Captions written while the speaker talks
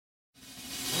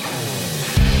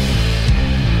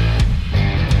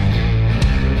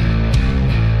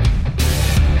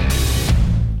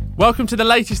Welcome to the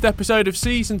latest episode of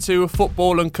Season 2 of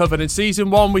Football Uncovered. In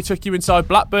Season 1, we took you inside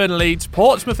Blackburn, Leeds,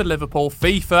 Portsmouth and Liverpool,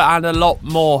 FIFA and a lot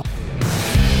more.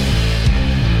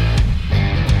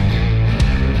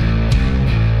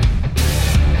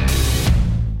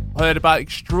 Heard about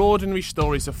extraordinary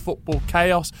stories of football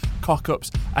chaos,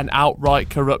 cock-ups and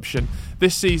outright corruption.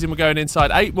 This season we're going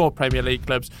inside 8 more Premier League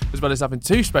clubs, as well as having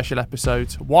 2 special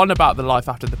episodes, one about the life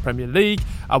after the Premier League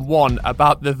and one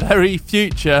about the very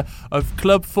future of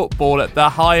club football at the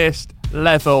highest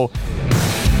level.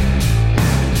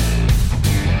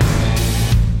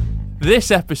 This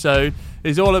episode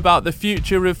is all about the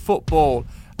future of football.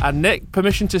 And Nick,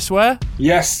 permission to swear?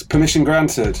 Yes, permission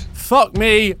granted. Fuck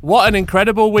me, what an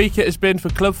incredible week it has been for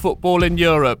club football in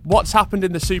Europe. What's happened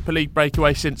in the Super League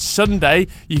breakaway since Sunday?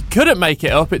 You couldn't make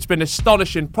it up. It's been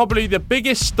astonishing. Probably the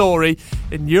biggest story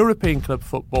in European club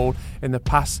football in the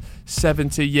past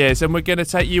 70 years. And we're going to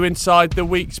take you inside the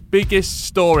week's biggest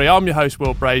story. I'm your host,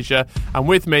 Will Brazier. And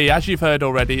with me, as you've heard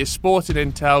already, is Sporting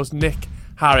Intel's Nick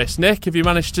Harris. Nick, have you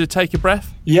managed to take a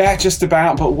breath? Yeah, just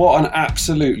about, but what an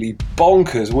absolutely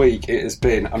bonkers week it has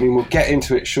been. I mean, we'll get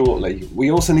into it shortly.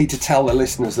 We also need to tell the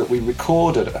listeners that we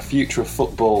recorded a Future of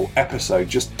Football episode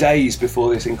just days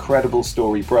before this incredible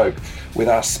story broke with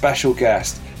our special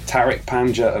guest, Tariq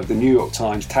Panja of the New York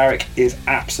Times. Tariq is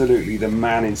absolutely the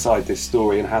man inside this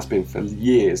story and has been for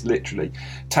years, literally.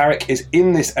 Tariq is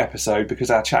in this episode because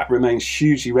our chat remains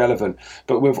hugely relevant,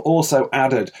 but we've also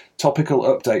added topical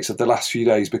updates of the last few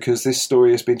days because this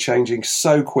story has been changing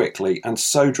so quickly and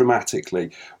so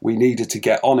dramatically. We needed to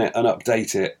get on it and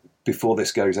update it before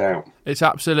this goes out. It's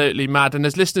absolutely mad. And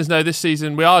as listeners know, this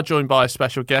season we are joined by a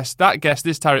special guest. That guest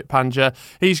is Tariq Panja.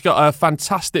 He's got a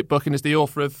fantastic book and is the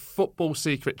author of Football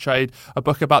Secret Trade, a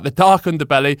book about the dark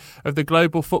underbelly of the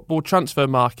global football transfer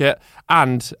market.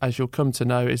 And, as you'll come to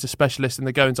know, is a specialist in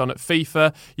the goings-on at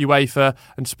FIFA, UEFA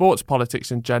and sports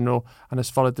politics in general, and has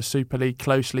followed the Super League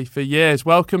closely for years.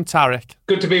 Welcome, Tariq.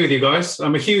 Good to be with you guys.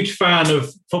 I'm a huge fan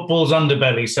of football's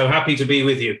underbelly, so happy to be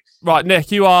with you. Right,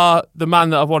 Nick, you are the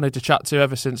man that I've wanted to chat to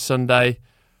ever since Sunday.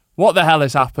 What the hell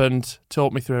has happened?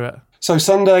 Talk me through it. So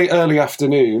Sunday early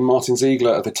afternoon, Martin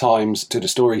Ziegler of the Times did a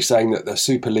story saying that the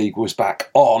Super League was back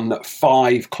on, that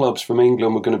 5 clubs from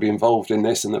England were going to be involved in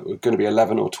this and that there were going to be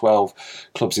 11 or 12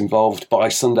 clubs involved. By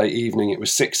Sunday evening, it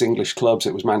was 6 English clubs.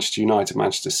 It was Manchester United,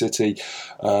 Manchester City,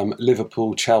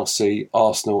 Liverpool, Chelsea,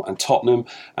 Arsenal and Tottenham,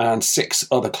 and 6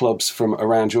 other clubs from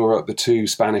around Europe, the 2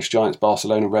 Spanish giants,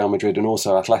 Barcelona, Real Madrid, and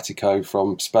also Atletico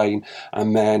from Spain.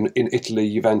 And then in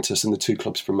Italy, Juventus and the 2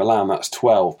 clubs from Milan, that's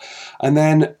 12. And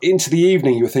then into the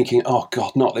evening, you were thinking, oh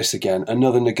God, not this again.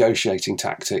 Another negotiating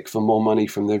tactic for more money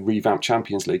from the revamped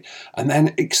Champions League. And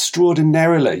then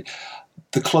extraordinarily,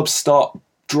 the clubs start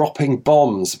dropping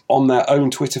bombs on their own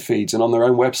Twitter feeds and on their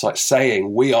own websites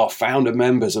saying, we are founder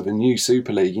members of a new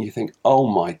Super League. And you think, oh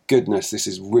my goodness, this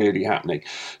is really happening.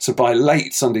 So by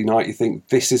late Sunday night, you think,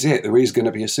 this is it. There is going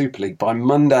to be a Super League. By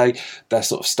Monday, they're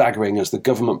sort of staggering as the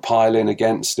government pile in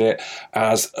against it,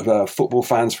 as football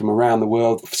fans from around the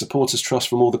world, supporters trust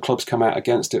from all the clubs come out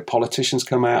against it, politicians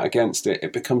come out against it.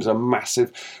 It becomes a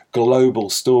massive global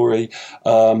story.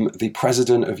 The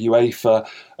president of UEFA,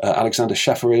 Alexander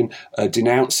Ceferin,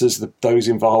 denounces those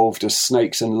involved as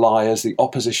snakes and liars. The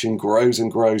opposition grows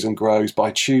and grows and grows. By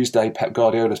Tuesday, Pep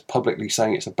Guardiola is publicly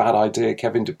saying it's a bad idea.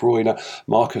 Kevin De Bruyne,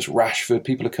 Marcus Rashford,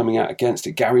 people are coming out against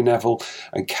it. Gary Neville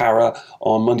and Cara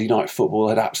on Monday Night Football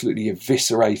had absolutely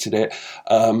eviscerated it.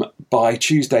 By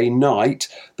Tuesday night,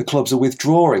 the clubs are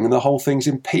withdrawing and the whole thing's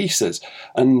in pieces.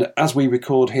 And as we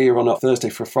record here on a Thursday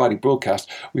for a Friday broadcast,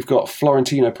 we've got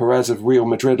Florentino Perez of Real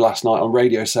Madrid last night on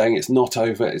radio saying it's not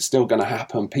over, it's still going to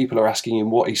happen. People are asking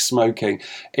him what he's smoking.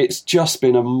 It's just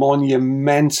been a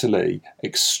monumentally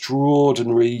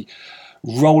extraordinary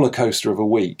roller coaster of a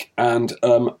week, and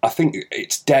I think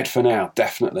it's dead for now.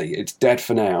 Definitely, it's dead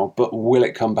for now. But will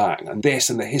it come back? And this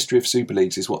and the history of Super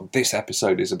Leagues is what this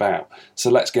episode is about. So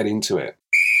let's get into it.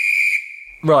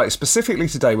 Right, specifically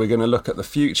today, we're going to look at the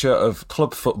future of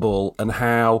club football and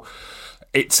how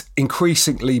it's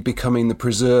increasingly becoming the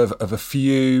preserve of a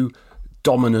few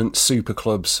dominant super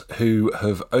clubs who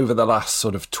have, over the last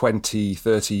sort of 20,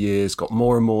 30 years, got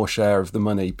more and more share of the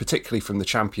money, particularly from the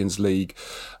Champions League,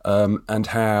 and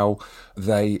how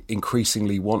they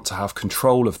increasingly want to have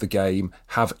control of the game,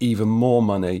 have even more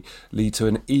money, lead to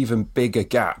an even bigger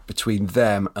gap between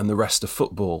them and the rest of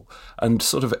football, and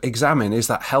sort of examine, is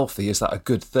that healthy, is that a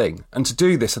good thing? And to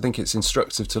do this, I think it's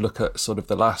instructive to look at sort of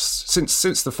the last,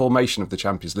 since the formation of the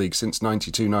Champions League, since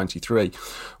 92-93,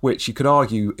 which you could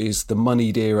argue is the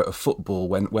moneyed era of football,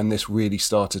 when this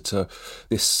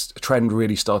trend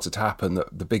really started to happen,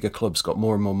 that the bigger clubs got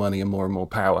more and more money and more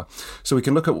power. So we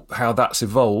can look at how that's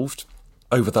evolved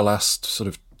over the last sort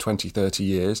of 20, 30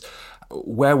 years.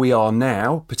 Where we are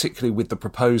now, particularly with the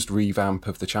proposed revamp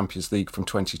of the Champions League from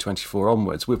 2024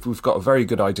 onwards, we've got a very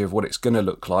good idea of what it's going to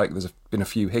look like. There's been a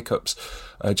few hiccups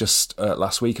just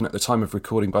last week, and at the time of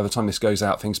recording, by the time this goes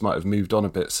out, things might have moved on a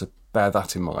bit, so bear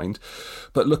that in mind.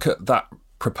 But look at that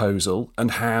proposal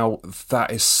and how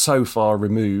that is so far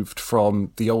removed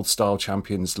from the old-style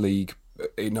Champions League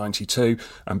in 92,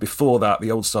 and before that, the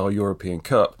old-style European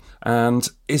Cup. And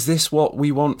is this what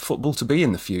we want football to be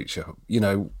in the future?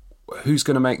 Who's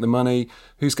going to make the money?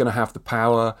 Who's going to have the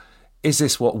power? Is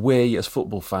this what we as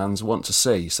football fans want to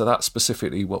see? So that's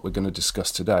specifically what we're going to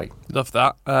discuss today. Love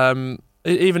that.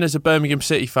 Even as a Birmingham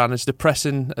City fan, as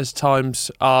depressing as times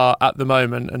are at the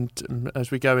moment, and as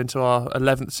we go into our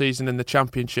 11th season in the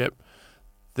Championship,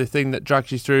 the thing that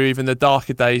drags you through even the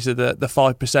darker days are the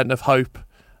 5% of hope.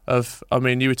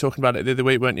 You were talking about it the other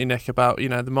week, weren't you, Nick, about,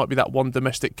 there might be that one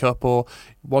domestic cup or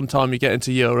one time you get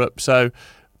into Europe. So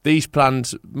these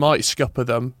plans might scupper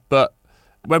them, but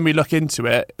when we look into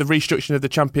it, the restructuring of the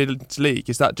Champions League,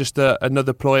 is that just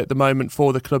another ploy at the moment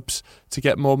for the clubs to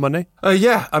get more money?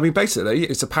 Yeah, basically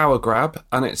it's a power grab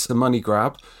and it's a money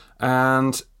grab,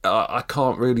 and I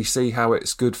can't really see how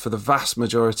it's good for the vast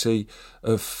majority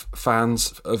of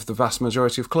fans of the vast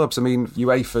majority of clubs.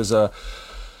 UEFA's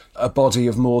a body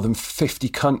of more than 50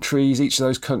 countries. Each of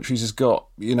those countries has got,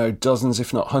 dozens,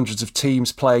 if not hundreds of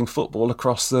teams playing football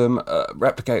across them.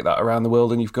 Replicate that around the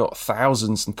world and you've got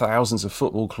thousands and thousands of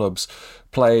football clubs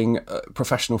playing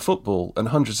professional football, and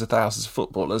hundreds of thousands of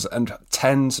footballers, and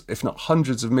tens, if not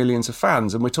hundreds of millions of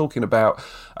fans. And we're talking about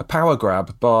a power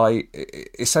grab by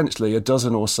essentially a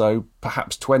dozen or so,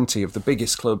 perhaps 20 of the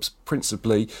biggest clubs,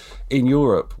 principally in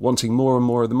Europe, wanting more and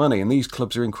more of the money. And these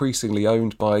clubs are increasingly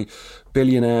owned by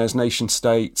billionaires, nation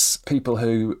states, people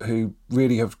who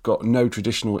really have got no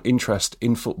traditional interest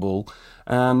in football.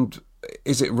 And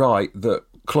is it right that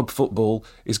club football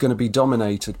is going to be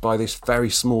dominated by this very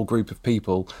small group of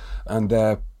people and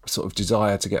their sort of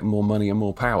desire to get more money and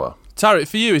more power? Tarek,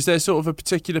 for you, is there sort of a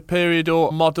particular period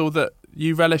or model that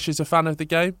you relish as a fan of the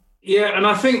game? Yeah, and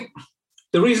I think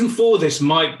the reason for this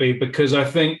might be because I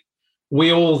think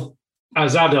we all,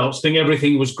 as adults, think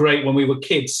everything was great when we were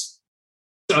kids.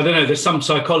 I don't know, there's some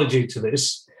psychology to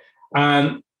this.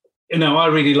 And, I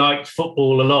really liked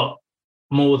football a lot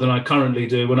more than I currently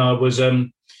do when I was, a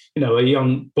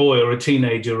young boy or a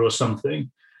teenager or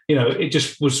something. It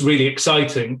just was really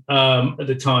exciting at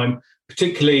the time,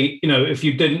 particularly, if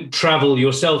you didn't travel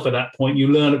yourself at that point, you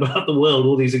learn about the world,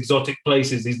 all these exotic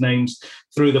places, these names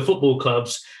through the football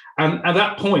clubs. And at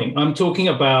that point, I'm talking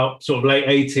about sort of late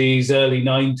 80s, early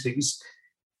 90s,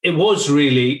 it was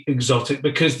really exotic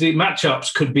because the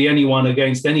matchups could be anyone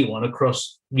against anyone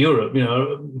across Europe.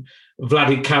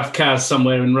 Vladikavkaz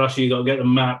somewhere in Russia, you got to get a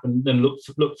map and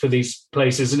look for these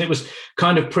places. And it was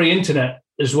kind of pre-internet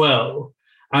as well.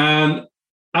 And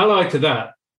allied to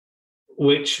that,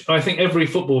 which I think every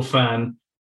football fan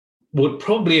would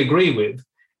probably agree with,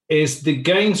 is the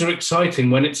games are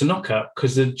exciting when it's a knockout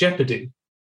because of jeopardy.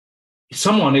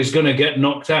 Someone is going to get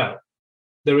knocked out.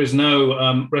 There is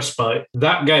no respite.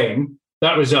 That game,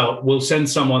 that result will send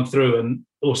someone through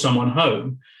or someone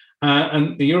home.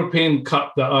 And the European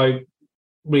Cup that I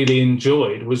really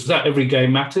enjoyed was that every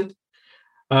game mattered.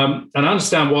 And I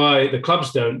understand why the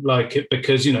clubs don't like it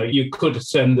because, you could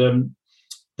send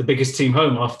the biggest team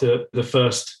home after the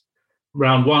first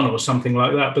round one or something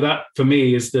like that. But that, for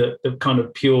me, is the kind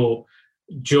of pure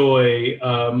joy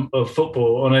of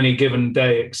football on any given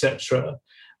day, etc.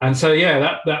 And so,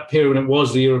 that period when it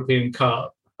was the European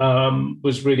Cup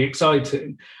was really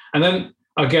exciting. And then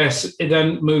I guess it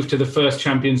then moved to the first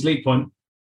Champions League point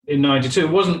in 92.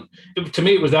 To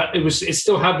me, it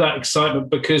still had that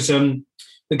excitement because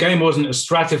the game wasn't as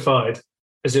stratified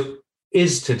as it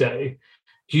is today.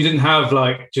 You didn't have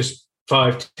just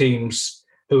 5 teams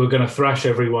who were going to thrash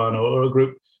everyone or a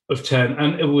group of 10.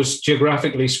 And it was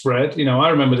geographically spread. I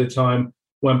remember the time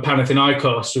when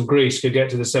Panathinaikos of Greece could get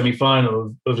to the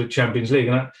semi-final of the Champions League.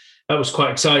 And that was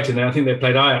quite exciting. I think they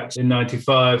played Ajax in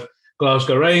 95,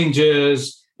 Glasgow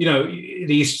Rangers.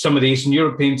 Some of the Eastern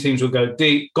European teams would go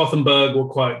deep. Gothenburg were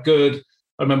quite good.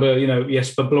 I remember,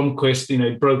 Jesper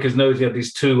Blomqvist, broke his nose. He had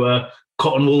these 2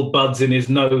 cotton wool buds in his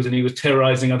nose, and he was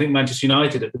terrorising, I think, Manchester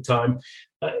United at the time.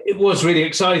 It was really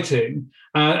exciting.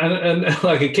 And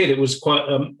like a kid, it was quite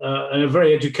a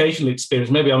very educational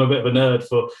experience. Maybe I'm a bit of a nerd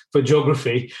for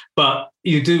geography, but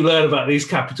you do learn about these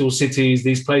capital cities,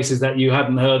 these places that you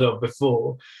hadn't heard of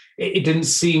before. It didn't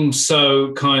seem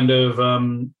so kind of,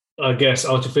 I guess,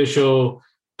 artificial,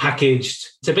 packaged.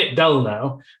 It's a bit dull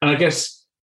now. And I guess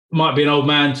might be an old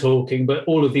man talking, but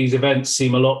all of these events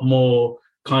seem a lot more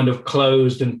kind of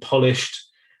closed and polished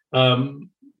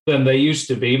than they used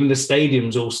to be. Even the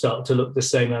stadiums all start to look the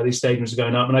same now. These stadiums are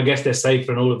going up, and I guess they're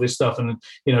safer and all of this stuff, and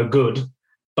good.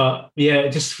 But yeah,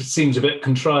 it just seems a bit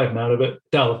contrived now, a bit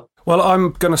dull. Well,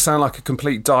 I'm going to sound like a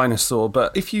complete dinosaur,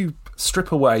 but if you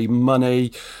strip away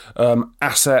money,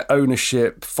 asset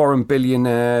ownership, foreign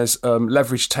billionaires,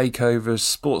 leveraged takeovers,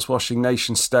 sports washing,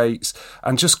 nation states,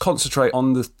 and just concentrate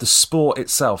on the sport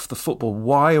itself, the football.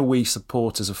 Why are we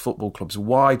supporters of football clubs?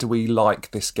 Why do we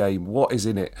like this game? What is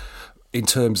in it? In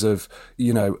terms of,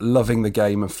 loving the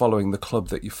game and following the club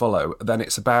that you follow, then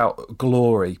it's about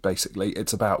glory, basically.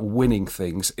 It's about winning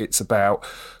things. It's about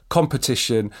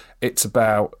competition. It's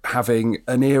about having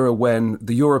an era when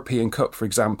the European Cup, for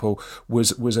example,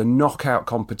 was a knockout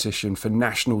competition for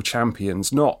national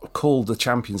champions, not called the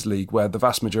Champions League, where the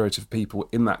vast majority of people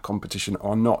in that competition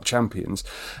are not champions.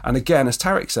 And again, as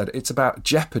Tarek said, it's about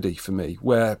jeopardy for me,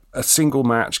 where a single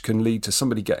match can lead to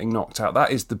somebody getting knocked out.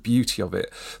 That is the beauty of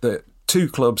it, that two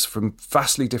clubs from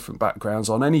vastly different backgrounds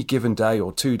on any given day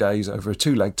or 2 days over a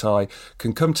two-leg tie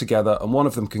can come together, and one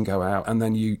of them can go out, and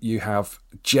then you have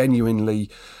genuinely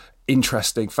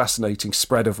interesting, fascinating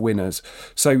spread of winners.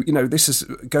 So, this is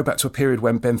go back to a period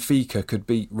when Benfica could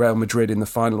beat Real Madrid in the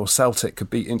final, or Celtic could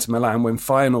beat Inter Milan, when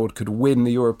Feyenoord could win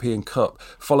the European Cup,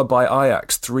 followed by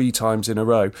Ajax 3 times in a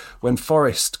row, when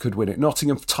Forest could win it,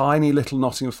 tiny little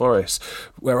Nottingham Forest,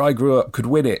 where I grew up, could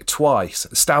win it twice,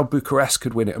 Steaua Bucharest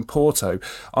could win it, and Porto,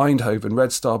 Eindhoven,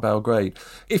 Red Star Belgrade.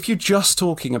 If you're just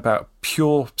talking about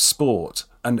pure sport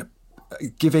and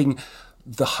giving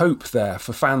the hope there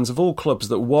for fans of all clubs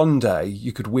that one day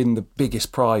you could win the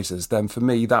biggest prizes, then for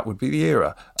me that would be the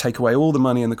era. Take away all the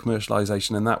money and the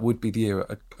commercialisation, and that would be the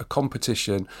era. A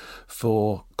competition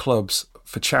for clubs,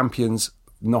 for champions,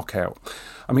 knockout.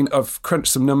 I mean, I've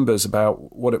crunched some numbers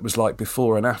about what it was like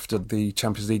before and after the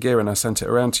Champions League era, and I sent it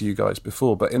around to you guys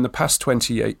before, but in the past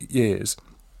 28 years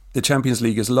the Champions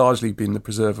League has largely been the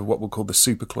preserve of what we'll call the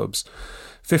super clubs.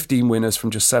 15 winners from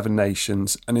just 7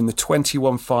 nations, and in the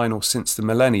 21 finals since the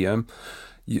millennium,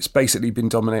 it's basically been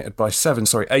dominated by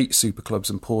 8 super clubs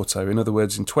and Porto. In other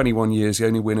words, in 21 years, the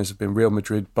only winners have been Real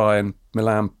Madrid, Bayern,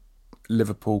 Milan,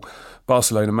 Liverpool,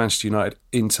 Barcelona, Manchester United,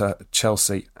 Inter,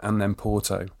 Chelsea, and then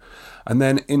Porto. And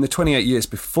then in the 28 years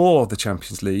before the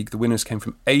Champions League, the winners came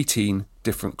from 18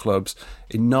 different clubs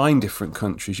in 9 different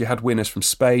countries. You had winners from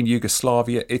Spain,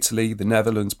 Yugoslavia, Italy, the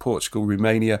Netherlands, Portugal,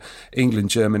 Romania, England,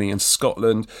 Germany, and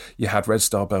Scotland. You had Red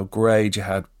Star Belgrade, you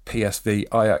had PSV,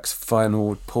 Ajax,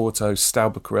 Feyenoord, Porto, Steaua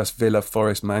Bucharest, Villa,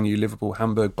 Forest, Man U, Liverpool,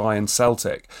 Hamburg, Bayern,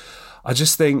 Celtic. I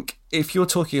just think if you're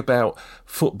talking about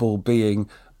football being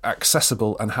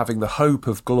accessible and having the hope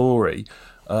of glory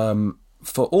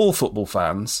for all football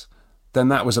fans, then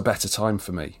that was a better time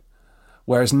for me.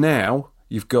 Whereas now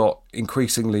you've got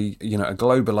increasingly, a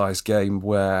globalised game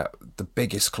where the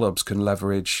biggest clubs can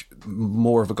leverage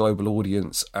more of a global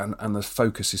audience, and the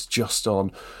focus is just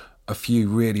on a few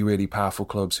really, really powerful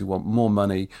clubs who want more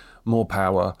money, more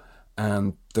power,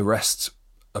 and the rest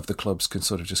of the clubs can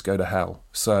sort of just go to hell.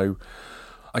 So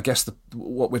I guess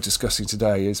what we're discussing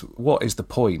today is, what is the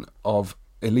point of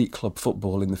elite club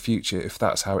football in the future if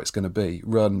that's how it's going to be,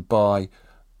 run by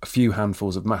a few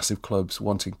handfuls of massive clubs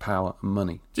wanting power and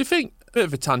money? Do you think, a bit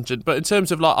of a tangent, but in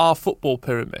terms of like our football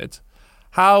pyramid,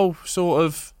 how sort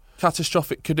of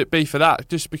catastrophic could it be for that?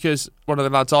 Just because one of the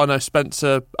lads I know,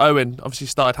 Spencer Owen, obviously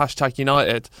started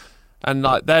 #United, and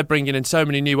like they're bringing in so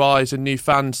many new eyes and new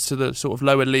fans to the sort of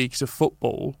lower leagues of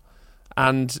football.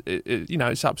 And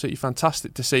it's absolutely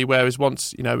fantastic to see. Whereas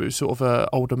once, it was sort of a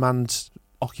older man's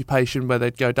occupation where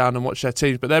they'd go down and watch their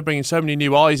teams, but they're bringing so many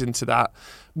new eyes into that.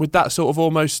 Would that sort of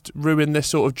almost ruin this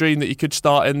sort of dream that you could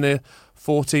start in the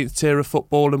 14th tier of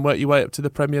football and work your way up to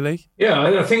the Premier League? Yeah,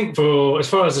 I think as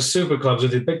far as the super clubs or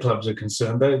the big clubs are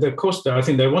concerned, of course, I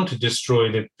think they want to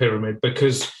destroy the pyramid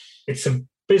because it's a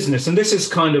business, and this is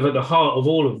kind of at the heart of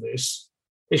all of this.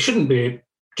 It shouldn't be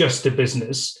just a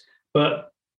business, but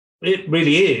it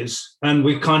really is, and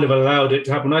we've kind of allowed it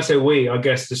to happen. When I say we, I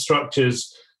guess the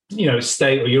structures,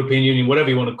 state or European Union, whatever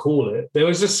you want to call it, there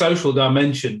was a social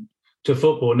dimension to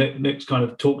football. Nick's kind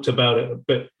of talked about it a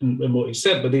bit in what he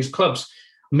said, but these clubs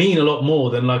mean a lot more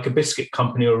than like a biscuit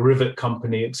company or a rivet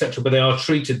company, etc. But they are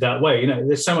treated that way.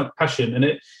 There's so much passion,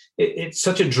 and it's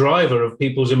such a driver of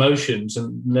people's emotions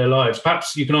and their lives.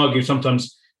 Perhaps you can argue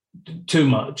sometimes too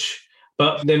much,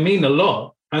 but they mean a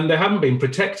lot, and they haven't been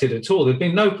protected at all. There's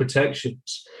been no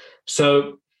protections.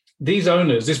 So these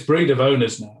owners, this breed of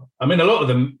owners now, I mean, a lot of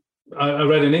them, I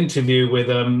read an interview with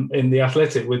in The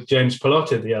Athletic with James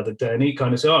Pallotta the other day, and he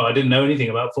kind of said, I didn't know anything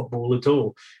about football at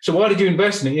all. So why did you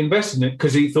invest in it? He invested in it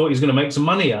because he thought he was going to make some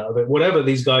money out of it, whatever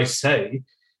these guys say.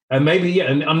 And maybe,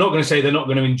 and I'm not going to say they're not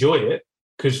going to enjoy it,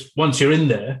 because once you're in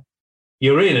there,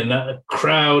 you're in, and that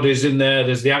crowd is in there,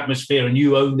 there's the atmosphere, and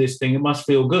you own this thing, it must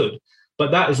feel good.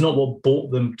 But that is not what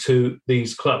brought them to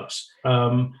these clubs.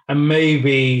 And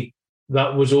maybe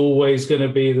that was always going to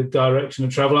be the direction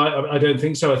of travel. I don't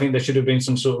think so. I think there should have been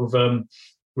some sort of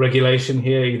regulation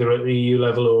here, either at the EU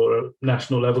level or at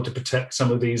national level, to protect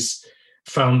some of these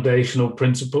foundational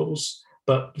principles.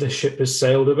 But the ship has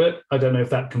sailed a bit. I don't know if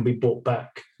that can be brought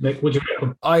back. Nick, would you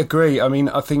reckon? I agree. I mean,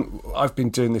 I think I've been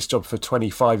doing this job for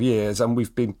 25 years, and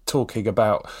we've been talking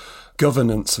about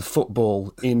governance of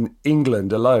football in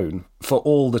England alone for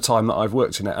all the time that I've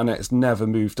worked in it, and it's never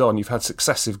moved on. You've had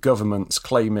successive governments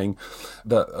claiming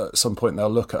that at some point they'll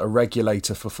look at a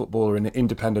regulator for football or an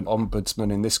independent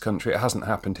ombudsman in this country. It hasn't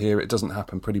happened here. It doesn't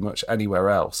happen pretty much anywhere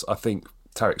else. I think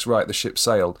Tarek's right, the ship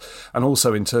sailed. And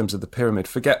also in terms of the pyramid,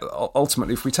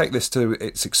 ultimately, if we take this to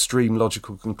its extreme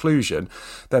logical conclusion,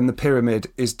 then the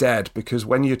pyramid is dead, because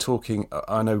when you're talking,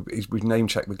 I know we've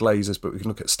name-checked the Glazers, but we can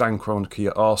look at Stan Kroenke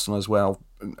at Arsenal as well.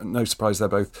 No surprise, they're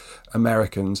both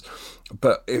Americans.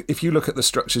 But if you look at the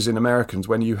structures in Americans,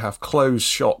 when you have closed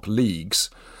shop leagues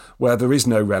where there is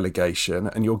no relegation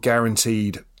and you're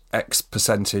guaranteed X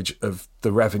percentage of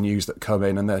the revenues that come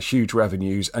in, and they're huge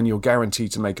revenues, and you're guaranteed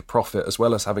to make a profit as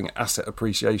well as having asset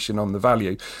appreciation on the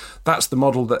value. That's the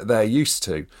model that they're used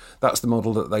to. That's the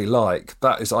model that they like.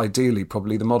 That is ideally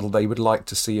probably the model they would like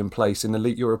to see in place in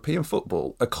elite European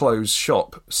football, a closed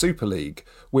shop Super League,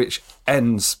 which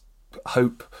ends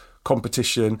hope,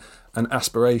 competition and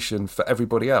aspiration for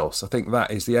everybody else. I think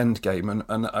that is the end game,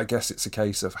 and I guess it's a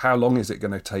case of how long is it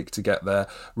going to take to get there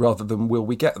rather than will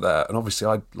we get there. And obviously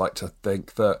I'd like to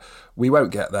think that we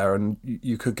won't get there, and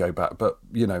you could go back, but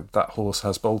that horse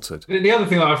has bolted. The other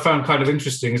thing that I found kind of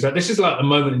interesting is that this is like a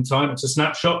moment in time. It's a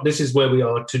snapshot. This is where we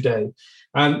are today.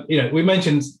 And we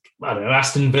mentioned, I don't know,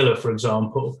 Aston Villa, for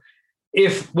example.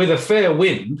 If with a fair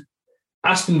wind,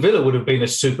 Aston Villa would have been a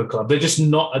super club. They're just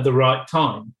not at the right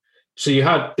time. So you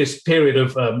had this period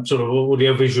of sort of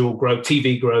audiovisual growth,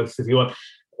 TV growth, if you want,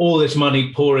 all this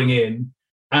money pouring in,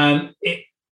 and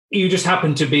you just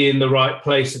happen to be in the right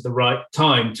place at the right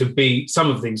time to be some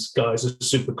of these guys as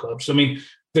super clubs. I mean,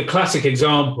 the classic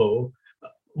example,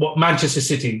 what Manchester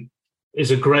City is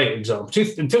a great example.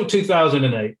 Until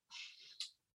 2008,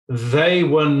 they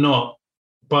were not,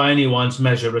 by anyone's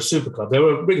measure, a super club. They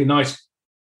were a really nice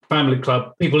family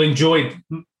club. People enjoyed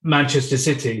Manchester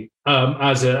City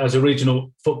as a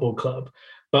regional football club,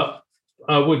 but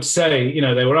I would say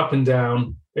they were up and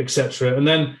down, etc. And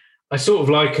then I sort of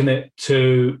liken it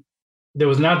to, there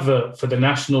was an advert for the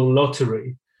National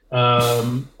Lottery,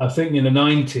 I think in the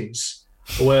 90s,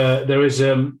 where there is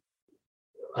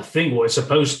I think what is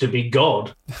supposed to be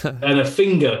God and a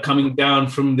finger coming down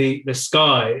from the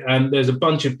sky, and there's a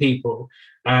bunch of people,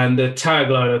 and the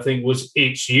tagline I think was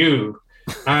 "It's you."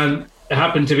 And it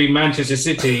happened to be Manchester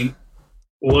City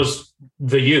was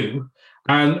the U,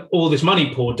 and all this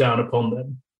money poured down upon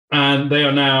them. And they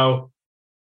are now,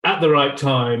 at the right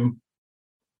time,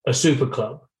 a super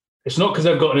club. It's not because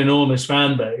they've got an enormous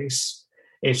fan base.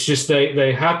 It's just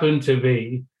they happen to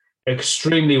be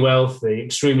extremely wealthy,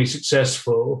 extremely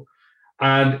successful,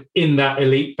 and in that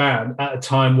elite band at a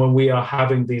time when we are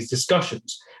having these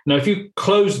discussions. Now, if you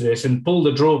close this and pull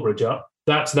the drawbridge up,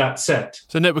 that's that set.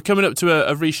 So, Nick, we're coming up to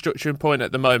a restructuring point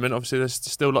at the moment. Obviously, there's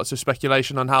still lots of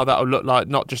speculation on how that will look like,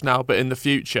 not just now, but in the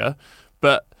future.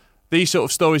 But these sort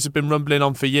of stories have been rumbling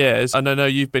on for years, and I know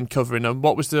you've been covering them.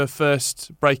 What was the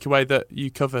first breakaway that you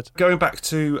covered? Going back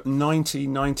to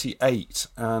 1998,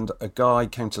 and a guy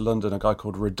came to London, a guy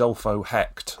called Rodolfo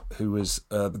Hecht, who was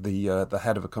the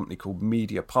head of a company called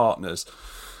Media Partners.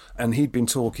 And he'd been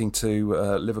talking to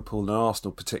Liverpool and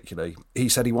Arsenal particularly. He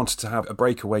said he wanted to have a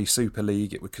breakaway Super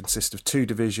League. It would consist of 2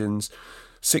 divisions,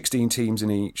 16 teams in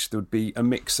each. There would be a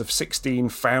mix of 16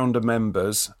 founder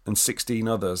members and 16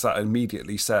 others. That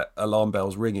immediately set alarm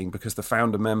bells ringing, because the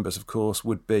founder members, of course,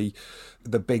 would be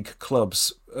the big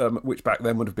clubs, which back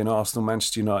then would have been Arsenal,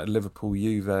 Manchester United, Liverpool,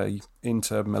 Juve,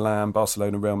 Inter, Milan,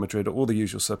 Barcelona, Real Madrid, all the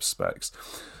usual suspects.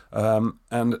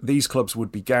 And these clubs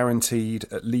would be guaranteed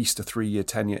at least a 3-year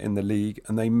tenure in the league,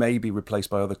 and they may be replaced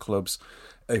by other clubs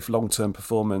if long-term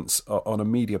performance on a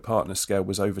media partner scale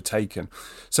was overtaken.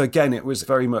 So again, it was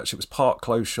part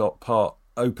closed shop, part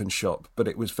open shop, but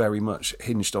it was very much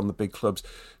hinged on the big clubs.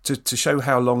 To show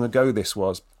how long ago this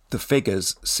was, the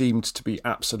figures seemed to be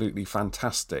absolutely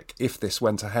fantastic. If this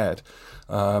went ahead,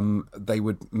 they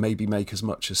would maybe make as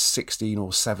much as 16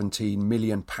 or 17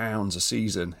 million pounds a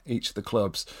season, each of the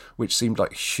clubs, which seemed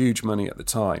like huge money at the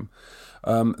time.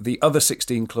 The other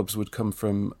 16 clubs would come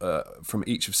from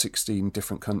each of 16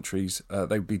 different countries.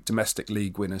 They would be domestic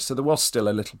league winners. So there was still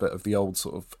a little bit of the old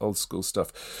school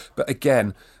stuff. But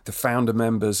again, the founder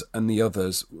members and the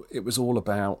others, it was all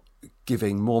about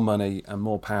giving more money and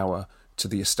more power to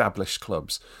the established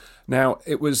clubs. Now,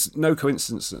 it was no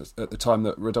coincidence at the time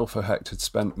that Rodolfo Hecht had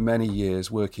spent many years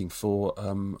working for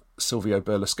Silvio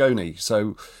Berlusconi.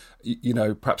 So,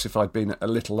 perhaps if I'd been a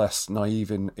little less naive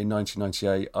in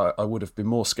 1998, I would have been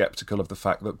more sceptical of the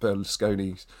fact that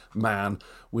Berlusconi's man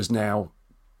was now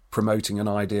promoting an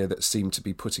idea that seemed to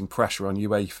be putting pressure on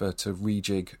UEFA to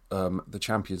rejig the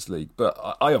Champions League. But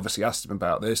I obviously asked him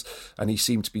about this, and he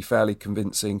seemed to be fairly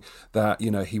convincing that,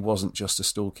 he wasn't just a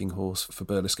stalking horse for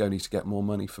Berlusconi to get more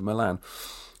money for Milan.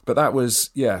 But that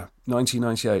was,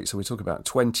 1998, so we're talking about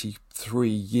 23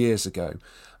 years ago.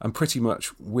 And pretty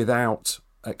much without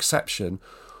exception,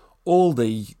 all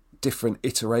the different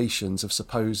iterations of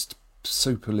supposed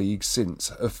Super League since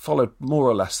have followed more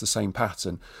or less the same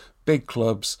pattern. Big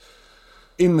clubs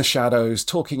in the shadows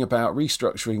talking about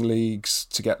restructuring leagues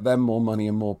to get them more money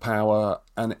and more power,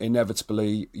 and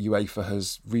inevitably UEFA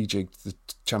has rejigged the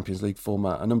Champions League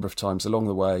format a number of times along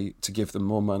the way to give them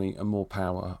more money and more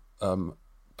power.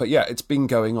 But it's been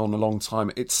going on a long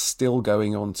time. It's still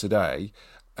going on today,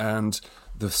 and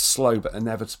the slow but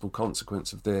inevitable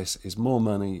consequence of this is more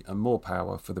money and more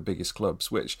power for the biggest clubs,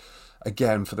 which,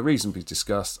 again, for the reason we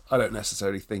discussed, I don't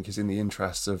necessarily think is in the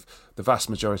interests of the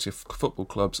vast majority of football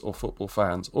clubs or football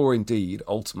fans, or indeed,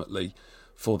 ultimately,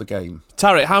 for the game.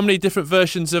 Tariq, how many different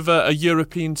versions of a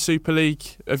European Super League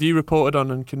have you reported on,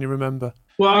 and can you remember?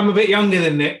 Well, I'm a bit younger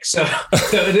than Nick, so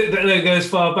I don't go as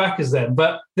far back as them.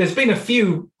 But there's been a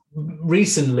few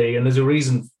recently, and there's a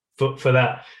reason for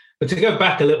that. But to go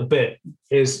back a little bit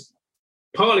is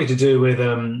partly to do with,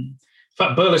 in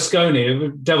fact,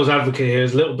 Berlusconi, devil's advocate here,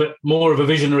 is a little bit more of a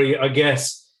visionary, I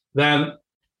guess, than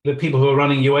the people who were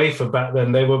running UEFA back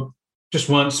then. They just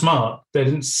weren't smart. They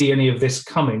didn't see any of this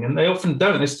coming, and they often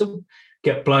don't. They still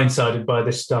get blindsided by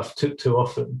this stuff too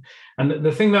often. And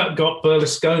the thing that got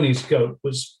Berlusconi's goat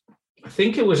was, I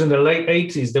think it was in the late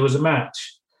 80s, there was a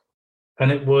match,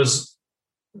 and it was,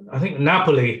 I think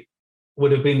Napoli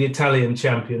would have been the Italian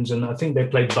champions, and I think they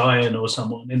played Bayern or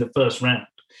someone in the first round.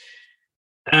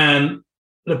 And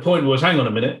the point was, hang on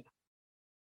a minute,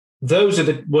 those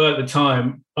were at the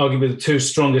time arguably the two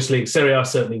strongest leagues. Serie A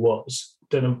certainly was.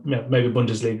 Don't know, maybe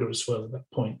Bundesliga as well at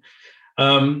that point.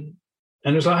 And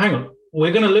it was like, hang on,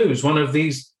 we're going to lose one of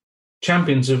these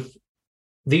champions of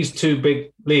these two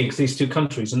big leagues, these two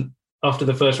countries, and after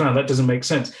the first round, that doesn't make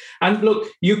sense. And look,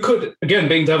 you could, again,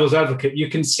 being devil's advocate, you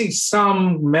can see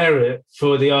some merit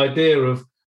for the idea of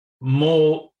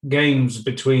more games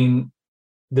between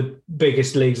the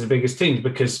biggest leagues, the biggest teams,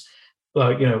 because,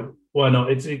 why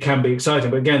not? It can be exciting.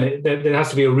 But again, there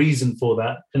has to be a reason for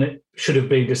that, and it should have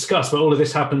been discussed. But all of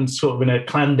this happens sort of in a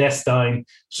clandestine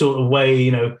sort of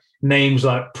way, names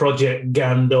like Project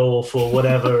Gandalf or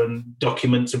whatever, and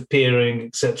documents appearing,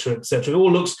 etc., etc. It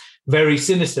all looks very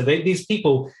sinister. These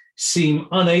people seem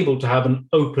unable to have an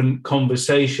open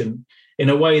conversation in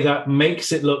a way that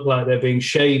makes it look like they're being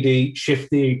shady,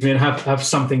 shifty, and have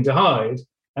something to hide.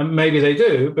 And maybe they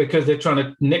do because they're trying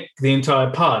to nick the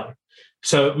entire pie.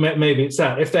 So maybe it's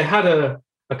that. If they had a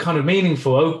kind of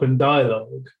meaningful open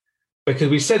dialogue, because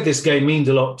we said this game means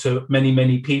a lot to many,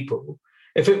 many people.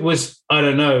 If it was, I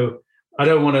don't know, I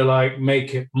don't want to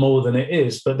make it more than it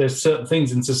is, but there's certain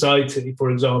things in society, for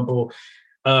example,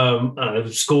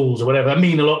 schools or whatever, that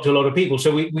mean a lot to a lot of people.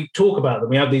 So we talk about them.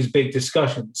 We have these big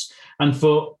discussions. And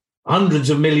for hundreds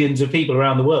of millions of people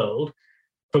around the world,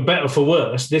 for better or for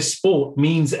worse, this sport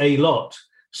means a lot.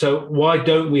 So why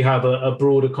don't we have a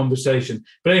broader conversation?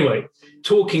 But anyway,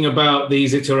 talking about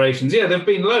these iterations, there've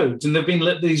been loads, and there've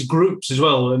been these groups as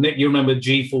well. And Nick, you remember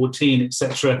G14,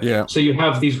 etc. Yeah. So you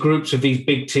have these groups of these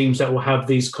big teams that will have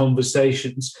these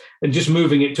conversations, and just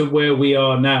moving it to where we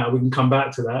are now. We can come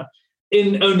back to that.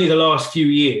 In only the last few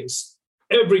years,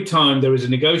 every time there is a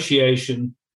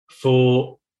negotiation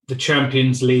for the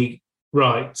Champions League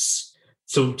rights,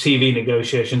 so TV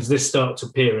negotiations, this starts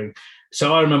appearing.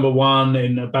 So I remember one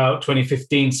in about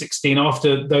 2015-16,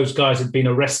 after those guys had been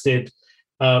arrested.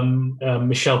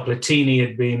 Michel Platini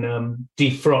had been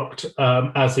defrocked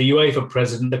as the UEFA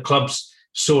president. The clubs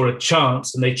saw a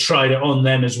chance and they tried it on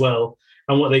then as well.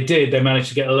 And what they did, they managed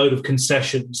to get a load of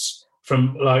concessions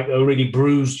from like a really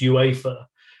bruised UEFA,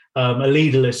 a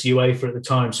leaderless UEFA at the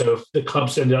time. So the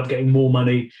clubs ended up getting more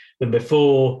money than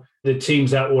before. The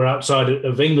teams that were outside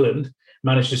of England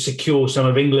managed to secure some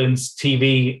of England's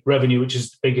TV revenue, which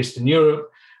is the biggest in Europe.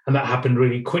 And that happened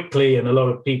really quickly. And a lot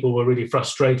of people were really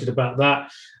frustrated about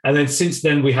that. And then since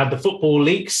then, we had the football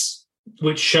leaks,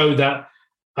 which showed that,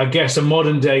 I guess, a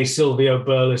modern day Silvio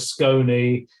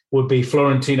Berlusconi would be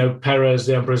Florentino Perez,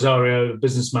 the impresario,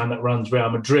 businessman that runs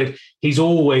Real Madrid. He's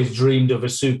always dreamed of a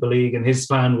Super League, and his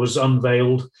plan was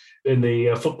unveiled in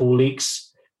the football leaks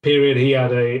period. He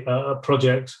had a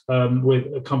project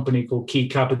with a company called Key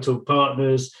Capital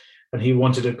Partners, and he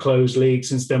wanted a closed league.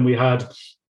 Since then, we had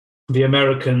the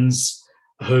Americans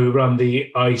who run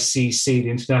the ICC, the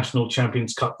International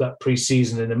Champions Cup, that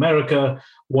pre-season in America,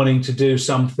 wanting to do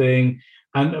something.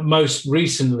 And most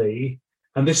recently,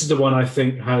 and this is the one I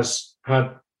think has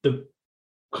had the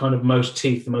kind of most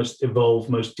teeth, the most evolved,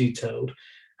 most detailed,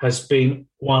 has been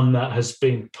one that has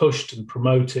been pushed and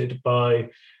promoted by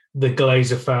the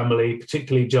Glazer family,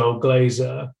 particularly Joel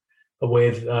Glazer,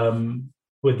 with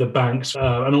the banks,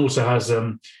 and also has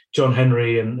John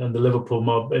Henry and the Liverpool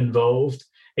mob involved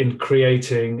in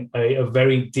creating a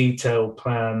very detailed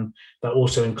plan that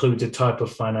also includes a type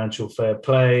of financial fair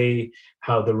play,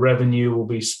 how the revenue will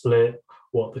be split,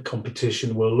 what the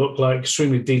competition will look like.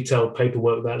 Extremely detailed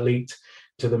paperwork that leaked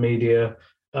to the media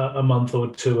a month or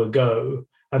two ago.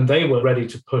 And they were ready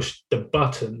to push the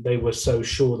button. They were so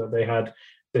sure that they had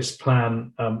this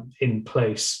plan in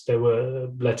place. There were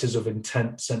letters of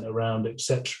intent sent around,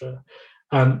 etc.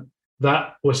 And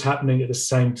that was happening at the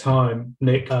same time,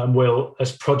 Nick, Will,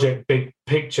 as Project Big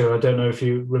Picture. I don't know if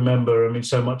you remember. I mean,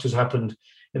 so much has happened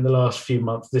in the last few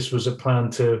months. This was a plan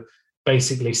to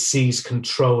basically seize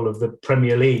control of the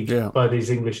Premier League by these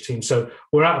English teams. So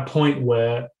we're at a point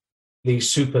where the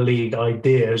Super League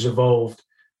idea has evolved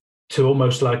to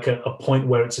almost like a point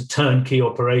where it's a turnkey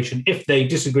operation. If they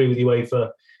disagree with UEFA,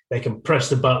 they can press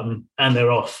the button and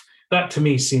they're off. That to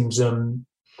me seems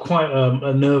quite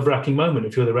a nerve-wracking moment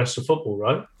if you're the rest of football,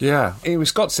 right? Yeah, it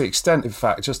was got to the extent, in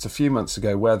fact, just a few months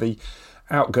ago, where the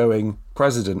outgoing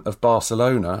president of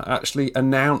Barcelona actually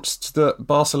announced that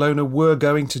Barcelona were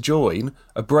going to join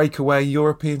a breakaway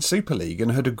European Super League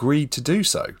and had agreed to do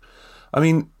so. I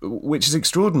mean, which is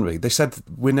extraordinary. They said,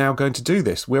 we're now going to do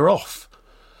this, we're off.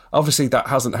 Obviously, that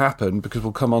hasn't happened because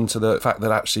we'll come on to the fact that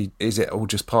actually, is it all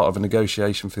just part of a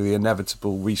negotiation for the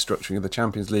inevitable restructuring of the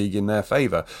Champions League in their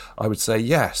favour? I would say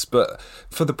yes. But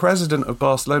for the president of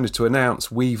Barcelona to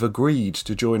announce we've agreed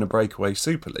to join a breakaway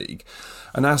Super League,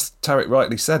 and as Tariq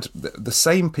rightly said, the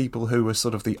same people who were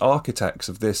sort of the architects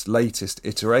of this latest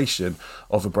iteration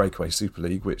of a breakaway Super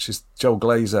League, which is Joel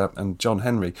Glazer and John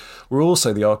Henry, were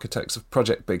also the architects of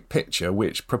Project Big Picture,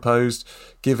 which proposed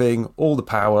giving all the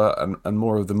power and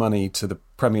more of the money to the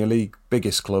Premier League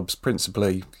biggest clubs,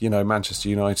 principally, Manchester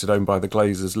United, owned by the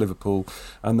Glazers, Liverpool,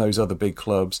 and those other big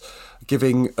clubs,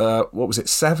 giving,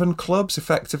 7 clubs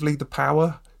effectively the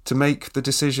power to make the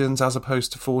decisions as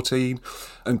opposed to 14.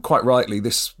 And quite rightly,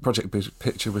 this Project Big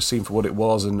Picture was seen for what it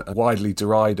was and widely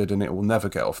derided, and it will never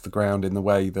get off the ground in the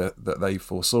way that they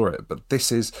foresaw it. But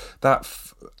that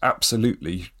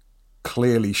absolutely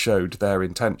clearly showed their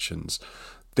intentions.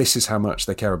 This is how much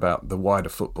they care about the wider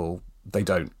football. They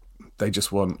don't. They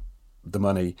just want the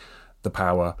money, the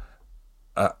power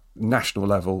at national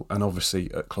level and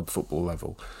obviously at club football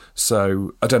level.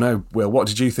 So, I don't know, Will, what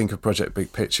did you think of Project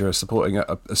Big Picture supporting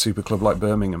a super club like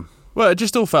Birmingham? Well, it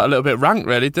just all felt a little bit rank,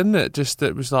 really, didn't it?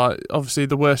 It was like, obviously,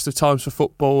 the worst of times for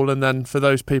football, and then for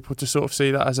those people to sort of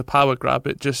see that as a power grab,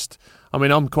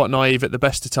 I'm quite naive at the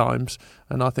best of times,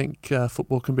 and I think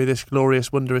football can be this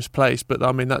glorious, wondrous place, but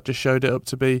that just showed it up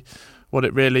to be what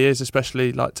it really is,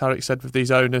 especially, like Tariq said, with these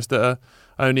owners that are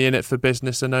only in it for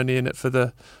business and only in it for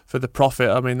the profit.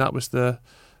 That was the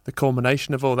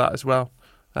culmination of all that as well.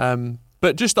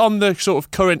 But just on the sort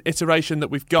of current iteration that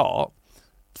we've got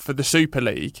for the Super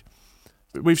League,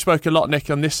 we've spoken a lot, Nick,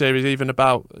 on this series, even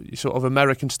about sort of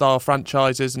American-style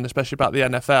franchises and especially about the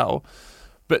NFL.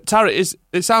 But Tariq,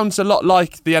 it sounds a lot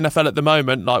like the NFL at the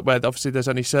moment, like where obviously there's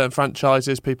only certain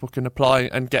franchises people can apply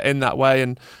and get in that way,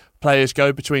 and players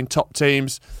go between top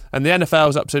teams. And the NFL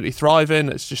is absolutely thriving.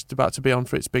 It's just about to be on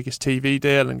for its biggest TV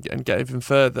deal and get even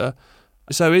further.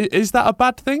 So is that a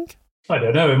bad thing? I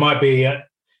don't know. It might be.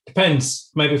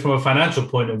 Depends. Maybe from a financial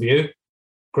point of view,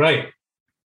 great.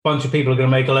 Bunch of people are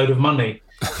going to make a load of money.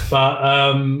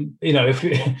 But,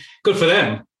 good for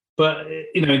them. But,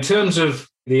 in terms of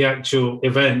the actual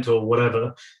event or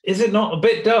whatever, is it not a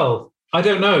bit dull? I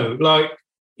don't know.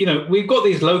 We've got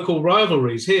these local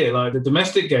rivalries here, like the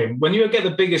domestic game. When you get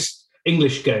the biggest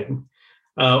English game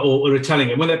or Italian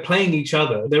game, when they're playing each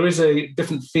other, there is a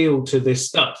different feel to this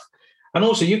stuff. And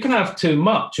also, you can have too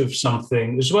much of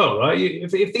something as well, right?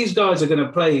 If these guys are going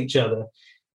to play each other,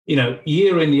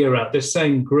 year in, year out, the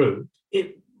same group,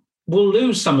 it will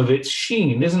lose some of its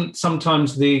sheen. Isn't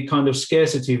sometimes the kind of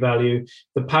scarcity value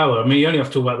the power? I mean, you only have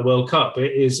to talk about the World Cup.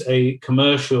 It is a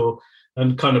commercial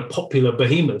and kind of popular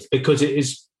behemoth because it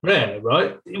is rare,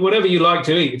 right? Whatever you like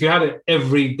to eat, if you had it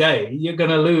every day, you're going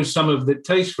to lose some of the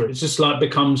taste for it. It's just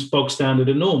becomes bog standard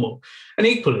and normal. And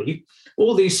equally,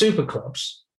 all these super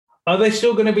clubs, are they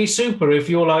still going to be super if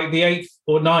you're like the 8th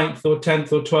or 9th or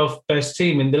 10th or 12th best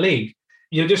team in the league?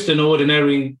 You're just an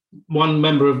ordinary one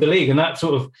member of the league. And that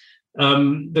sort of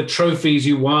the trophies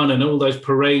you won and all those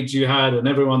parades you had and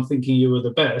everyone thinking you were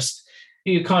the best,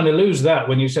 you kind of lose that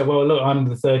when you say, well, look, I'm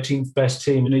the 13th best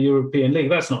team in a European league.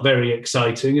 That's not very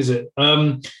exciting, is it?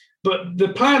 But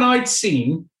the plan I'd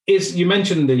seen is, you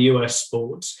mentioned the US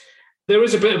sports. There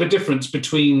is a bit of a difference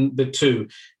between the two.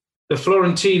 The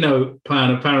Florentino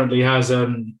plan apparently has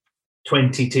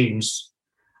 20 teams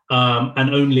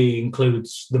and only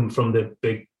includes them from the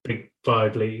big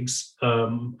five leagues.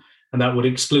 And that would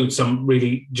exclude some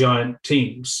really giant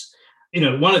teams.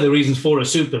 One of the reasons for a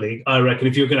Super League, I reckon,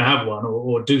 if you're going to have one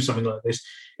or do something like this,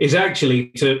 is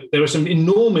actually there are some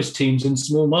enormous teams in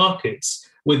small markets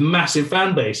with massive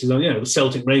fan bases.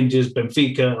 Celtic, Rangers,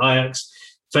 Benfica, Ajax,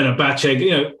 Fenerbahce.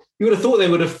 You would have thought they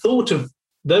would have thought of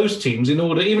those teams in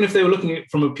order, even if they were looking at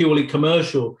it from a purely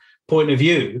commercial point of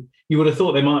view, you would have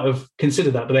thought they might have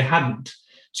considered that, but they hadn't.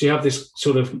 So you have this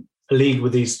sort of league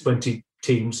with these 20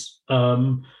 teams,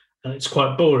 and it's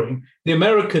quite boring. The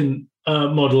American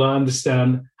model, I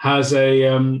understand, has a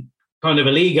kind of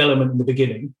a league element in the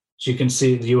beginning. So you can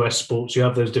see the US sports, you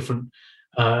have those different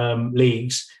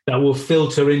leagues that will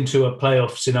filter into a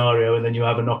playoff scenario, and then you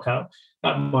have a knockout.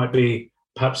 That might be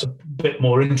perhaps a bit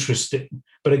more interesting.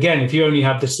 But again, if you only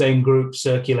have the same group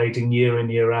circulating year in,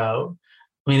 year out,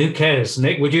 I mean, who cares?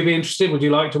 Nick, would you be interested? Would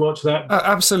you like to watch that?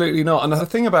 Absolutely not. And the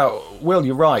thing about, Will,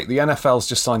 you're right, the NFL's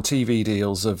just signed TV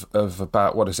deals of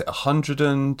about,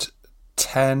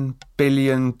 $110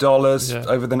 billion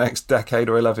over the next decade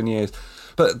or 11 years.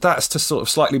 But that's to sort of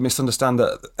slightly misunderstand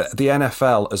that the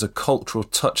NFL as a cultural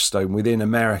touchstone within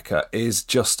America is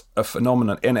just a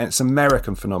phenomenon, and it's an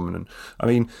American phenomenon. I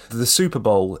mean, the Super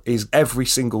Bowl is every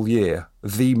single year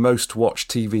the most watched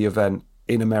TV event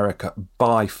in America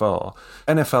by far.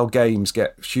 NFL games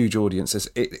get huge audiences.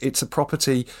 It's a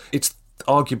property, it's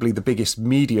arguably the biggest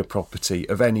media property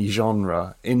of any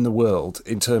genre in the world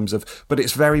in terms of, but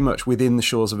it's very much within the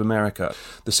shores of America.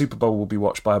 The Super Bowl will be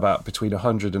watched by about between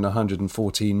 100 and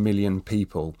 114 million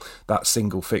people, that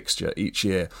single fixture each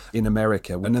year in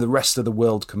America. When the rest of the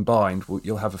world combined,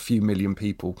 you'll have a few million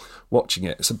people watching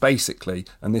it. So basically,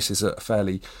 and this is a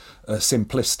fairly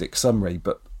simplistic summary,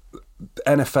 but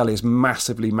NFL is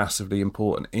massively, massively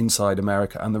important inside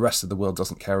America, and the rest of the world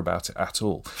doesn't care about it at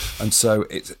all. And so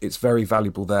it's very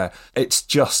valuable there. It's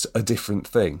just a different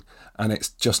thing, and it's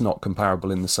just not comparable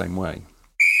in the same way.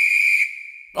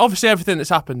 Obviously, everything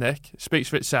that's happened, Nick, speaks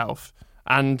for itself,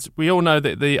 and we all know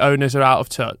that the owners are out of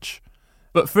touch.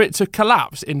 But for it to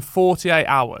collapse in 48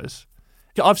 hours,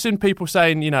 I've seen people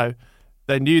saying,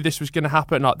 they knew this was going to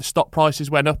happen, like the stock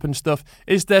prices went up and stuff.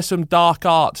 Is there some dark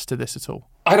arts to this at all?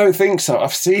 I don't think so.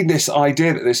 I've seen this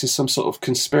idea that this is some sort of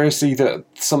conspiracy, that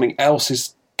something else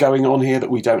is going on here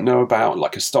that we don't know about,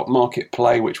 like a stock market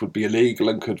play, which would be illegal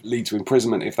and could lead to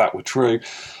imprisonment if that were true.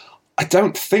 I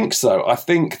don't think so. I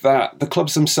think that the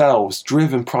clubs themselves,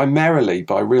 driven primarily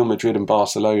by Real Madrid and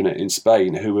Barcelona in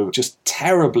Spain, who are just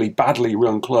terribly badly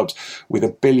run clubs with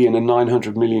 €1 billion and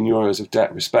 €900 million of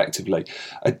debt respectively,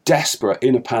 are desperate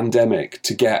in a pandemic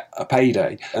to get a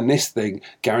payday. And this thing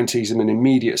guarantees them an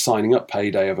immediate signing up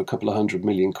payday of a couple of £100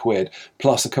 million,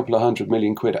 plus a couple of £100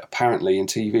 million apparently in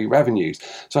TV revenues.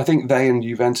 So I think they and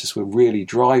Juventus were really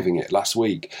driving it last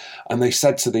week. And they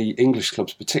said to the English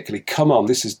clubs particularly, come on,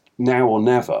 this is now or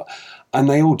never. And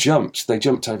they all jumped. They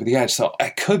jumped over the edge. So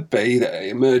it could be that it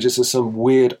emerges as some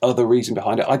weird other reason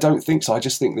behind it. I don't think so. I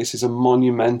just think this is a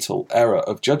monumental error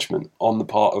of judgment on the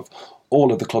part of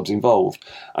all of the clubs involved.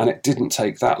 And it didn't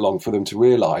take that long for them to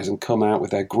realise and come out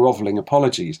with their grovelling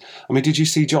apologies. I mean, did you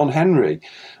see John Henry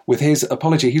with his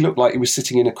apology? He looked like he was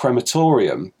sitting in a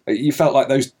crematorium. You felt like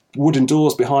those wooden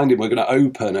doors behind him were going to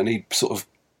open and he'd sort of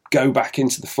go back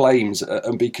into the flames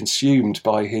and be consumed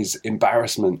by his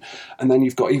embarrassment. And then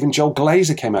you've got even Joel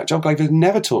Glazer came out. Joel Glazer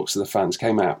never talks to the fans,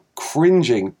 came out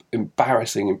cringing,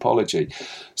 embarrassing apology.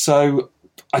 So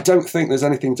I don't think there's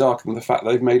anything darker than the fact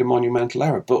they've made a monumental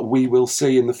error, but we will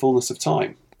see in the fullness of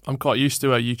time. I'm quite used to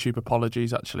YouTube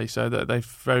apologies, actually, so that they've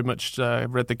very much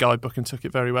read the guidebook and took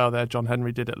it very well there. John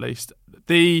Henry did, at least.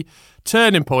 The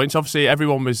turning points, obviously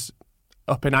everyone was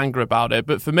up in anger about it,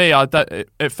 but for me,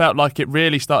 it felt like it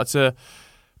really started to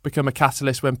become a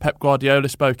catalyst when Pep Guardiola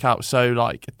spoke out so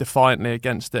defiantly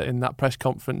against it in that press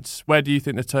conference. Where do you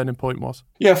think the turning point was?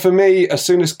 Yeah, for me, as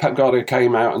soon as Pep Guardiola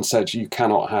came out and said you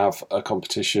cannot have a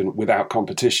competition without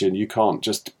competition, you can't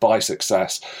just buy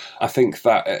success, I think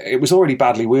that it was already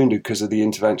badly wounded because of the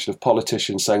intervention of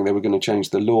politicians saying they were going to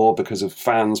change the law, because of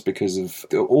fans, because of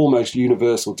almost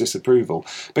universal disapproval.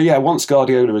 But yeah, once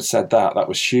Guardiola had said that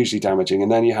was hugely damaging.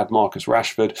 And then you had Marcus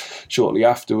Rashford shortly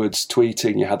afterwards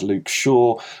tweeting, you had Luke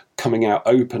Shaw coming out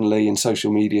openly in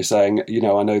social media saying,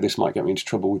 I know this might get me into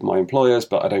trouble with my employers,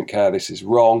 but I don't care, this is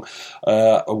wrong.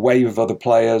 A wave of other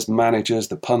players, managers,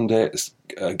 the pundits,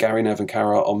 Gary Neville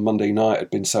Carragher on Monday night had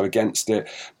been so against it.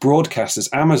 Broadcasters,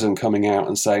 Amazon coming out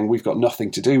and saying, we've got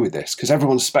nothing to do with this, because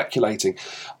everyone's speculating,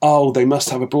 they must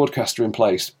have a broadcaster in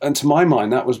place. And to my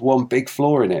mind, that was one big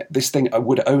flaw in it. This thing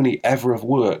would only ever have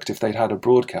worked if they'd had a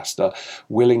broadcaster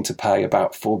willing to pay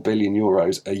about €4 billion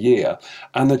a year.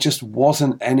 And there just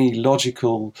wasn't any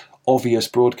logical, obvious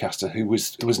broadcaster there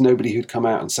was nobody who'd come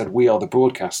out and said, we are the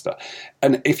broadcaster.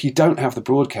 And if you don't have the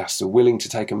broadcaster willing to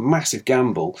take a massive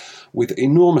gamble with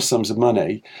enormous sums of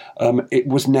money, it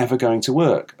was never going to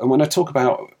work. And when I talk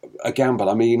about a gamble,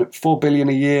 I mean, $4 billion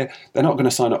a year, they're not going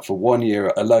to sign up for 1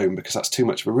 year alone because that's too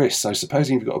much of a risk. So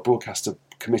supposing you've got a broadcaster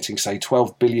committing, say,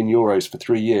 €12 billion for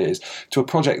 3 years to a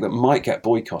project that might get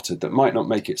boycotted, that might not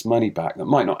make its money back, that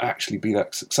might not actually be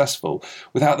that successful,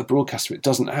 without the broadcaster, it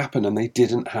doesn't happen. And they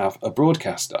didn't have a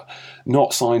broadcaster,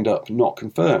 not signed up, not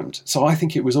confirmed. So I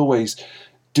think it was always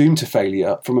doomed to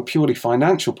failure from a purely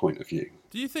financial point of view.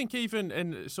 Do you think even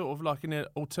in sort of like in an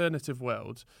alternative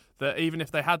world, that even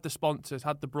if they had the sponsors,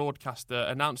 had the broadcaster,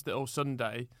 announced it all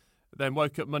Sunday, then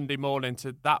woke up Monday morning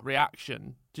to that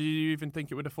reaction, do you even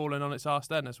think it would have fallen on its arse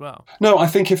then as well? No, I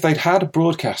think if they'd had a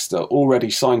broadcaster already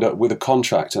signed up with a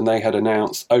contract and they had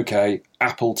announced, OK,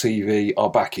 Apple TV are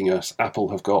backing us, Apple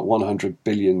have got $100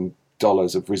 billion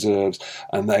of reserves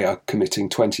and they are committing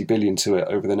 20 billion to it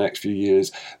over the next few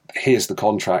years, here's the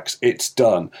contracts, it's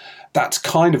done. That's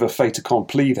kind of a fait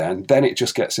accompli then. Then it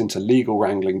just gets into legal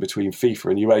wrangling between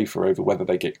FIFA and UEFA over whether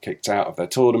they get kicked out of their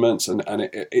tournaments, and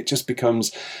it just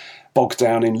becomes bogged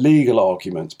down in legal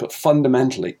arguments. But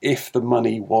fundamentally, if the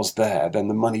money was there, then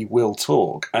the money will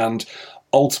talk. And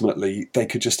ultimately, they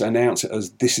could just announce it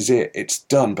as, this is it, it's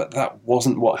done. But that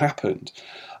wasn't what happened.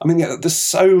 I mean, there's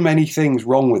so many things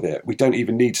wrong with it. We don't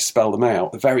even need to spell them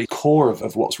out. The very core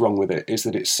of what's wrong with it is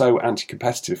that it's so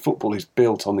anti-competitive. Football is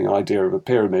built on the idea of a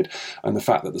pyramid and the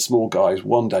fact that the small guys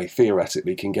one day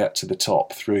theoretically can get to the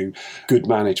top through good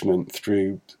management,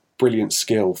 through brilliant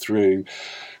skill, through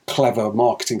clever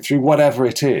marketing, through whatever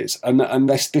it is. And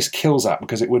this kills that,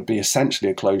 because it would be essentially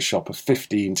a closed shop of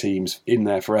 15 teams in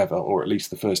there forever, or at least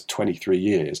the first 23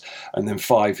 years, and then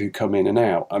 5 who come in and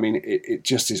out. I mean, it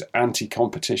just is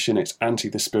anti-competition. It's anti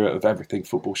the spirit of everything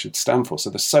football should stand for. So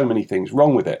there's so many things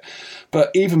wrong with it.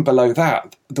 But even below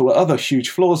that, there were other huge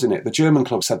flaws in it. The German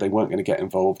club said they weren't going to get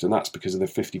involved, and that's because of the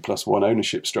 50+1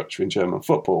 ownership structure in German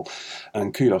football,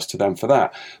 and kudos to them for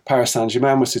that. Paris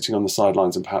Saint-Germain were sitting on the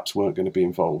sidelines and perhaps weren't going to be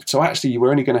involved. So actually, you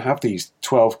were only going to have these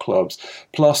 12 clubs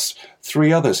plus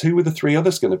 3 others. Who were the 3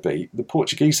 others going to be? The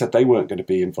Portuguese said they weren't going to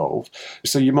be involved.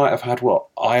 So you might have had,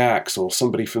 Ajax, or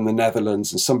somebody from the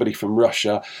Netherlands, and somebody from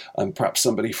Russia, and perhaps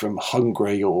somebody from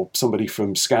Hungary, or somebody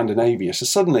from Scandinavia. So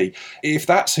suddenly, if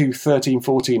that's who 13,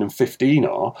 14 and 15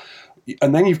 are,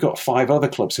 and then you've got 5 other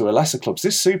clubs who are lesser clubs,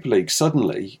 this Super League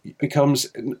suddenly becomes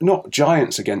not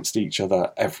giants against each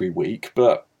other every week,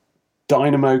 but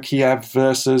Dynamo Kiev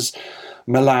versus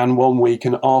Milan one week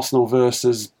and Arsenal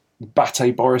versus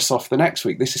Bate Borisov the next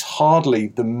week. This is hardly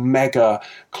the mega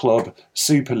club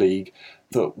Super League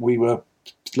that we were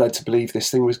led to believe this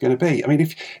thing was going to be. I mean,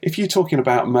 if you're talking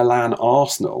about Milan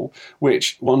Arsenal,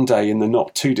 which one day in the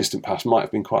not too distant past might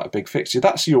have been quite a big fixture,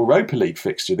 that's a Europa League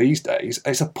fixture these days.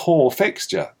 It's a poor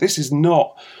fixture. This is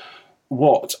not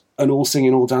what an all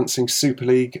singing, all dancing Super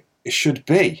League should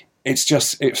be.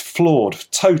 it's flawed,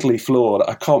 totally flawed.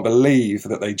 I can't believe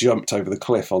that they jumped over the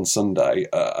cliff on Sunday,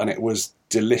 and it was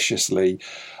deliciously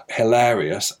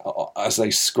hilarious as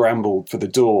they scrambled for the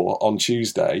door on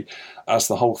Tuesday as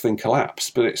the whole thing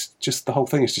collapsed. But it's just, the whole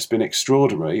thing has just been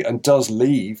extraordinary and does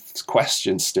leave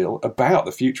questions still about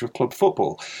the future of club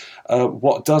football.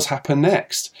 What does happen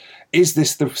next? Is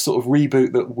this the sort of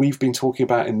reboot that we've been talking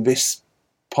about in this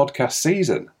podcast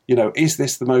season? You know, is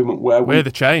this the moment where we're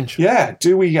the change? Yeah.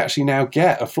 Do we actually now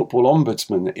get a football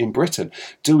ombudsman in Britain?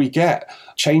 Do we get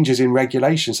changes in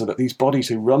regulation so that these bodies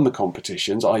who run the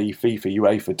competitions, i.e. FIFA,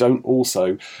 UEFA, don't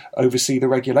also oversee the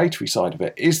regulatory side of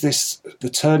it? Is this the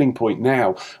turning point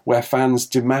now where fans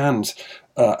demand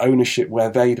ownership, where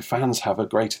the fans have a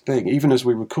greater thing? Even as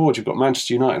we record, you've got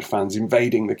Manchester United fans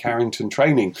invading the Carrington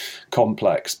training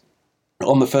complex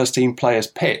on the first team players'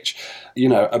 pitch, you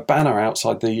know, a banner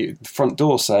outside the front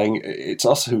door saying it's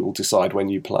us who will decide when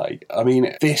you play. I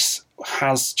mean, this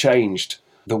has changed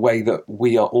the way that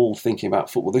we are all thinking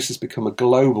about football. This has become a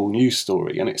global news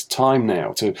story, and it's time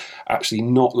now to actually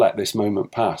not let this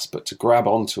moment pass, but to grab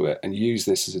onto it and use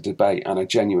this as a debate and a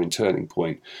genuine turning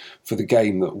point for the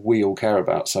game that we all care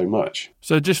about so much.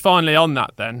 So just finally on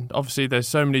that then, obviously there's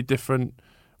so many different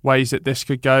ways that this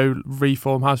could go.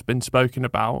 Reform has been spoken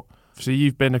about. So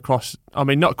you've been across, I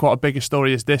mean, not quite a bigger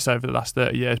story as this over the last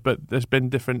 30 years, but there's been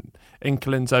different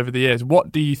inklings over the years.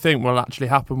 What do you think will actually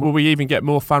happen? Will we even get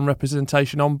more fan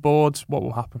representation on boards? What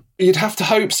will happen? You'd have to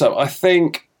hope so. I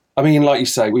mean, like you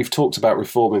say, we've talked about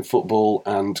reform in football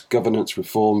and governance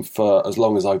reform for as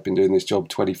long as I've been doing this job,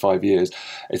 25 years.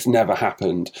 It's never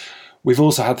happened. We've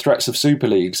also had threats of Super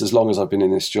Leagues as long as I've been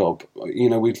in this job. You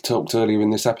know, we talked earlier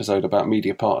in this episode about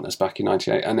media partners back in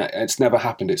 98, and it's never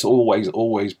happened. It's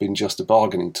always been just a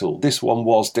bargaining tool. This one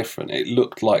was different. It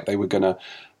looked like they were going to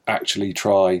actually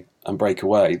try and break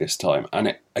away this time. And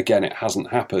it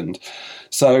hasn't happened.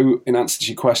 So in answer to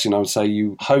your question, I would say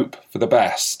you hope for the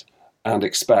best and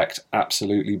expect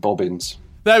absolutely bobbins.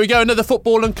 There we go, another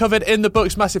football uncovered in the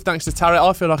books. Massive thanks to Tarek.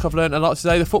 I feel like I've learned a lot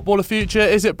today. The footballer future,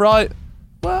 is it bright?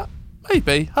 Well,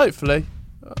 maybe, hopefully.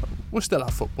 We'll still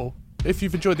have football. If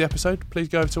you've enjoyed the episode, please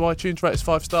go over to iTunes, rate us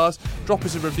 5 stars, drop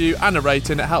us a review and a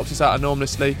rating. It helps us out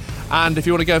enormously. And if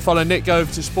you want to go follow Nick, go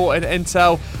over to Sporting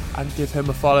Intel and give him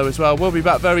a follow as well. We'll be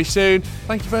back very soon.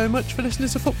 Thank you very much for listening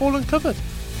to Football Uncovered.